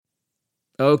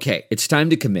Okay, it's time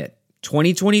to commit.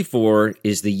 2024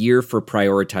 is the year for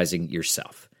prioritizing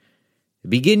yourself.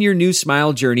 Begin your new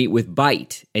smile journey with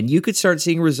Byte, and you could start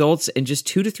seeing results in just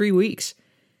 2 to 3 weeks.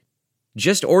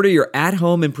 Just order your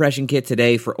at-home impression kit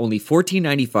today for only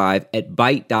 $14.95 at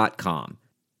Byte.com.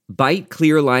 Byte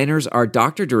clear liners are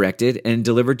doctor-directed and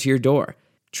delivered to your door.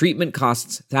 Treatment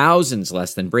costs thousands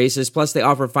less than braces, plus they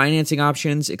offer financing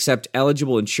options, accept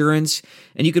eligible insurance,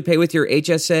 and you could pay with your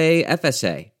HSA,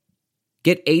 FSA.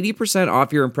 Get 80%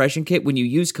 off your impression kit when you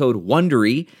use code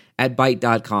WONDERY at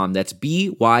Byte.com. That's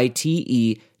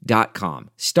BYTE.com.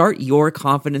 Start your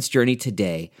confidence journey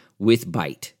today with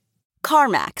Byte.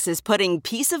 CarMax is putting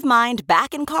peace of mind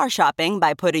back in car shopping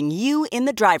by putting you in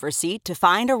the driver's seat to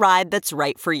find a ride that's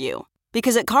right for you.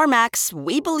 Because at CarMax,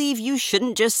 we believe you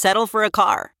shouldn't just settle for a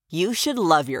car. You should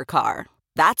love your car.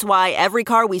 That's why every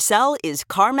car we sell is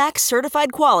CarMax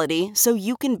certified quality, so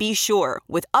you can be sure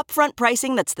with upfront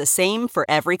pricing that's the same for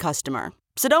every customer.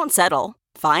 So don't settle.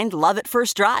 Find love at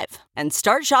first drive and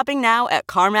start shopping now at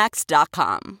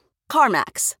CarMax.com.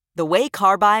 CarMax, the way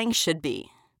car buying should be.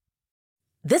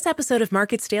 This episode of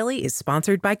Markets Daily is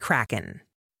sponsored by Kraken.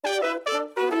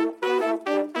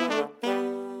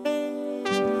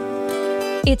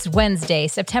 It's Wednesday,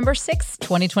 September 6th,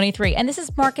 2023, and this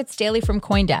is Markets Daily from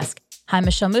CoinDesk. Hi,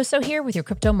 Michelle Musso here with your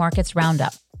crypto markets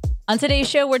roundup. On today's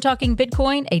show, we're talking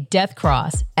Bitcoin, a death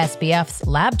cross, SBF's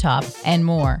laptop, and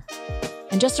more.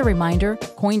 And just a reminder,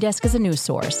 CoinDesk is a news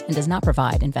source and does not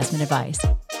provide investment advice.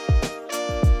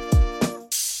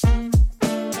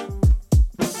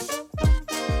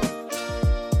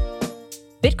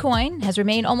 Bitcoin has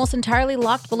remained almost entirely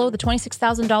locked below the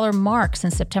 $26,000 mark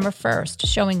since September 1st,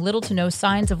 showing little to no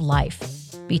signs of life.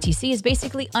 BTC is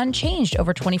basically unchanged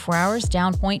over 24 hours,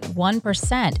 down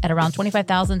 0.1% at around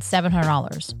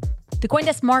 $25,700. The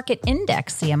CoinDesk Market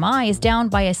Index, CMI, is down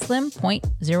by a slim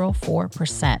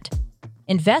 0.04%.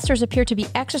 Investors appear to be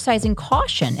exercising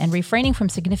caution and refraining from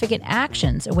significant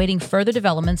actions, awaiting further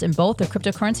developments in both the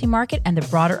cryptocurrency market and the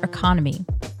broader economy.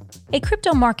 A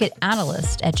crypto market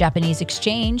analyst at Japanese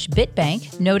exchange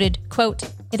BitBank noted, quote,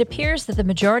 "It appears that the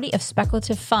majority of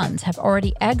speculative funds have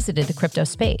already exited the crypto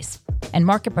space, and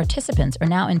market participants are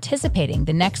now anticipating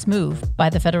the next move by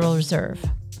the Federal Reserve,"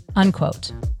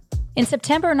 unquote. In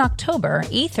September and October,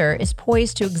 Ether is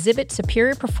poised to exhibit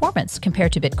superior performance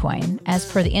compared to Bitcoin,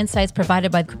 as per the insights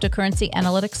provided by cryptocurrency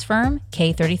analytics firm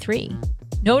K33.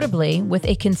 Notably, with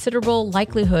a considerable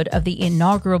likelihood of the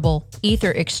inaugural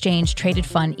Ether Exchange Traded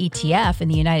Fund ETF in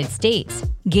the United States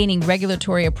gaining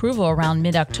regulatory approval around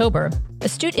mid-October,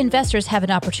 astute investors have an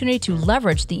opportunity to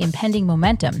leverage the impending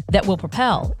momentum that will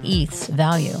propel ETH's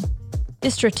value.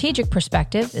 This strategic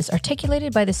perspective is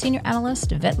articulated by the senior analyst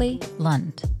Vetle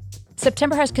Lund.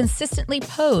 September has consistently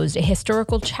posed a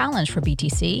historical challenge for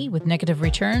BTC, with negative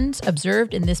returns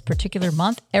observed in this particular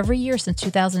month every year since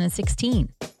 2016.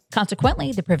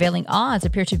 Consequently, the prevailing odds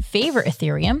appear to favor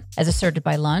Ethereum, as asserted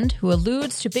by Lund, who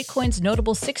alludes to Bitcoin's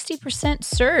notable 60%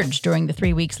 surge during the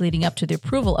 3 weeks leading up to the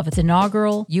approval of its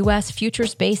inaugural U.S.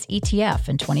 futures-based ETF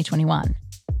in 2021.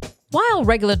 While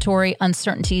regulatory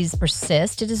uncertainties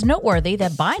persist, it is noteworthy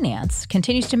that Binance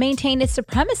continues to maintain its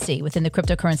supremacy within the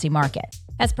cryptocurrency market.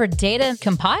 As per data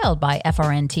compiled by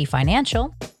FRNT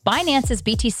Financial, Binance's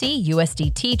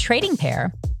BTC-USDT trading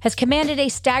pair has commanded a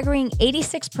staggering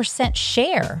 86%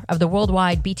 share of the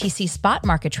worldwide BTC spot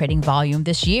market trading volume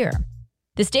this year.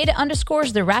 This data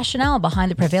underscores the rationale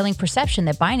behind the prevailing perception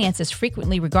that Binance is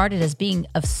frequently regarded as being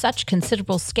of such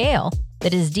considerable scale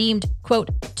that it is deemed, quote,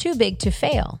 too big to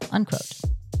fail, unquote.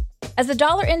 As the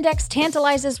dollar index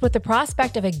tantalizes with the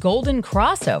prospect of a golden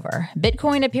crossover,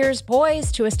 Bitcoin appears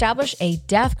poised to establish a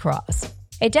death cross.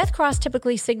 A death cross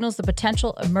typically signals the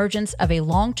potential emergence of a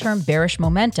long-term bearish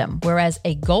momentum, whereas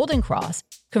a golden cross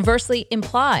conversely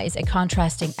implies a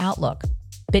contrasting outlook.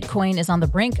 Bitcoin is on the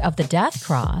brink of the death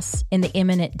cross in the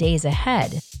imminent days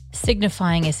ahead,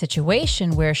 signifying a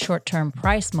situation where short-term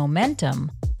price momentum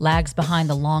lags behind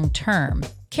the long term,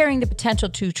 carrying the potential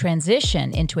to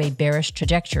transition into a bearish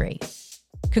trajectory.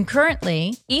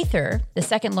 Concurrently, Ether, the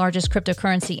second largest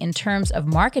cryptocurrency in terms of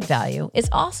market value, is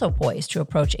also poised to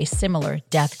approach a similar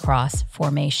death cross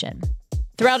formation.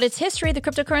 Throughout its history, the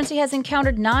cryptocurrency has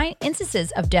encountered 9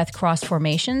 instances of death cross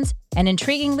formations, and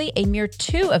intriguingly, a mere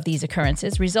 2 of these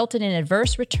occurrences resulted in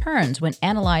adverse returns when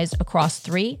analyzed across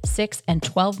 3, 6, and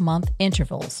 12-month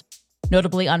intervals.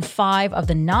 Notably, on 5 of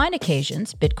the 9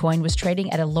 occasions, Bitcoin was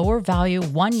trading at a lower value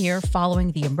 1 year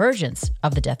following the emergence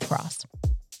of the death cross.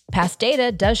 Past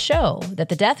data does show that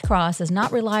the death cross is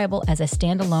not reliable as a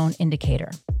standalone indicator.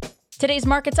 Today's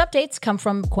markets updates come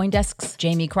from CoinDesk's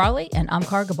Jamie Crawley and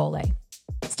Amkar Gabole.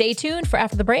 Stay tuned for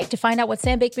After the Break to find out what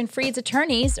Sam Bankman-Fried's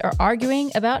attorneys are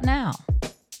arguing about now.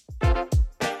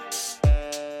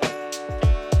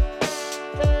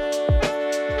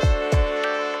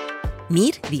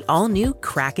 Meet the all-new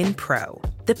Kraken Pro,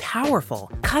 the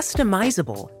powerful,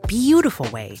 customizable, beautiful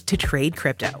way to trade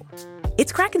crypto.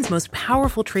 It's Kraken's most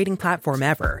powerful trading platform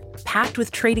ever, packed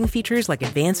with trading features like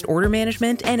advanced order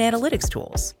management and analytics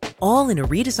tools, all in a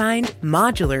redesigned,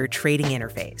 modular trading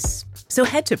interface. So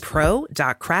head to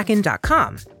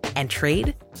pro.kraken.com and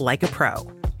trade like a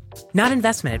pro. Not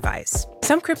investment advice.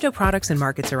 Some crypto products and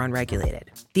markets are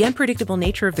unregulated. The unpredictable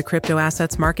nature of the crypto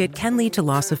assets market can lead to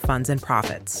loss of funds and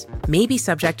profits, may be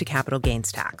subject to capital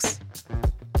gains tax.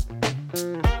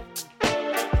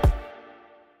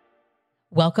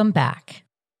 Welcome back.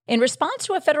 In response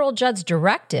to a federal judge's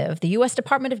directive, the U.S.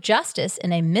 Department of Justice,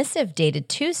 in a missive dated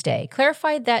Tuesday,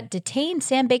 clarified that detained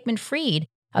Sam Bankman-Fried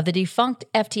of the defunct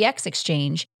FTX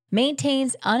exchange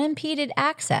maintains unimpeded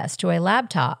access to a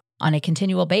laptop on a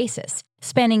continual basis,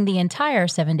 spanning the entire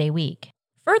 7-day week.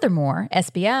 Furthermore,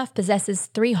 SBF possesses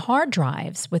 3 hard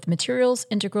drives with materials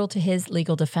integral to his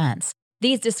legal defense.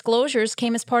 These disclosures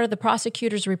came as part of the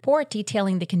prosecutor's report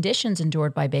detailing the conditions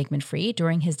endured by Bankman-Fried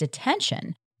during his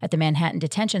detention at the Manhattan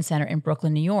Detention Center in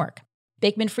Brooklyn, New York.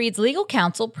 Bankman-Fried's legal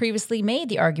counsel previously made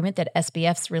the argument that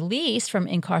SBF's release from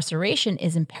incarceration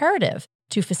is imperative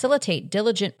to facilitate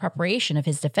diligent preparation of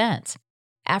his defense.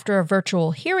 After a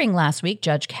virtual hearing last week,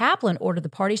 Judge Kaplan ordered the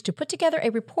parties to put together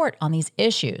a report on these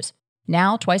issues.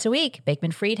 Now, twice a week,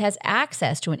 Bankman-Fried has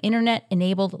access to an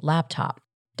internet-enabled laptop.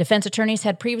 Defense attorneys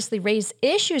had previously raised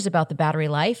issues about the battery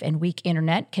life and weak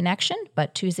internet connection,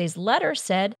 but Tuesday's letter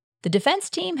said the defense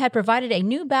team had provided a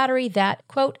new battery that,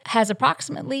 quote, has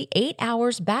approximately 8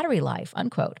 hours battery life,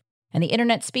 unquote, and the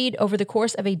internet speed over the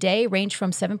course of a day ranged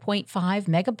from 7.5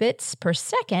 megabits per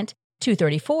second to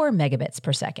 34 megabits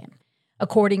per second.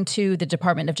 According to the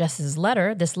Department of Justice's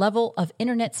letter, this level of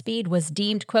internet speed was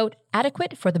deemed, quote,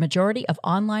 adequate for the majority of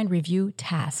online review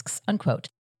tasks, unquote,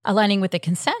 aligning with the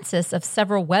consensus of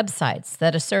several websites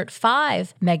that assert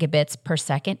 5 megabits per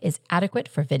second is adequate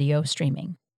for video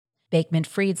streaming.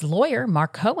 Bankman-Fried's lawyer,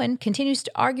 Mark Cohen, continues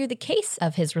to argue the case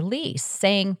of his release,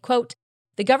 saying, quote,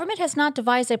 the government has not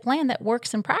devised a plan that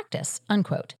works in practice,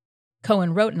 unquote.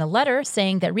 Cohen wrote in a letter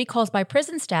saying that recalls by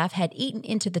prison staff had eaten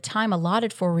into the time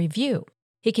allotted for review.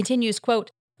 He continues,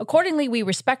 quote, accordingly, we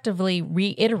respectively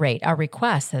reiterate our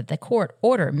request that the court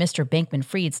order Mr.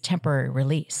 Bankman-Fried's temporary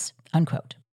release,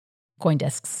 unquote.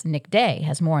 CoinDesk's Nick Day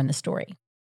has more on the story.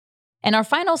 And our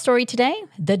final story today,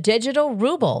 the digital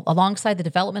ruble, alongside the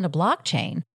development of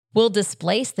blockchain, will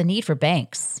displace the need for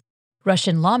banks.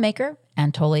 Russian lawmaker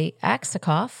Anatoly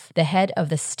Aksakov, the head of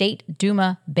the State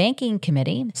Duma Banking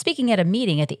Committee, speaking at a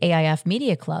meeting at the AIF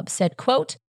Media Club, said,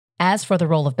 quote, as for the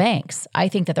role of banks, I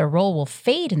think that their role will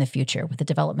fade in the future with the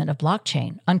development of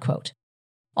blockchain, unquote.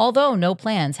 Although no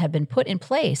plans have been put in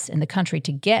place in the country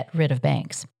to get rid of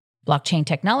banks. Blockchain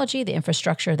technology, the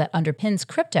infrastructure that underpins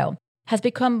crypto, has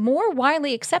become more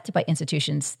widely accepted by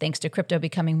institutions thanks to crypto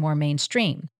becoming more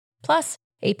mainstream. Plus,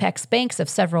 apex banks of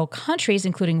several countries,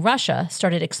 including Russia,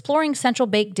 started exploring central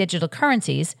bank digital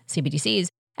currencies, CBDCs,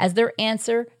 as their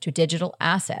answer to digital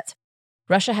assets.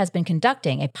 Russia has been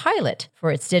conducting a pilot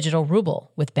for its digital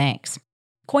ruble with banks.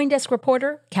 CoinDesk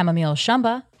reporter Kamomile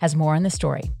Shumba has more on the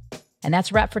story. And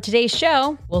that's a wrap for today's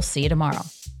show. We'll see you tomorrow.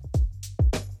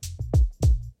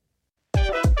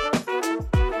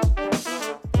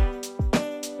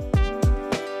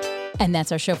 And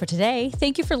that's our show for today.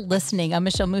 Thank you for listening. I'm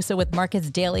Michelle Musso with Markets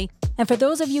Daily. And for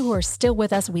those of you who are still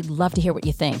with us, we'd love to hear what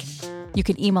you think. You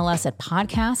can email us at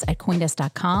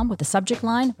podcasts@coindesk.com with the subject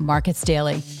line Markets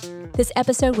Daily. This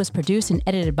episode was produced and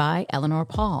edited by Eleanor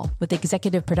Paul, with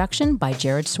executive production by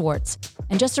Jared Swartz.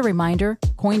 And just a reminder,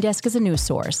 CoinDesk is a news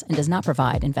source and does not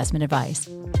provide investment advice.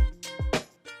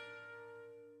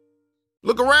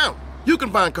 Look around. You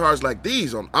can find cars like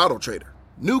these on AutoTrader.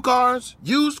 New cars,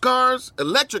 used cars,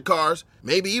 electric cars,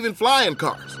 maybe even flying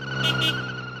cars.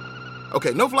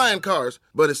 Okay, no flying cars,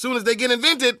 but as soon as they get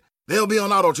invented, they'll be on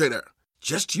AutoTrader.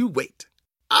 Just you wait.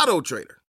 AutoTrader.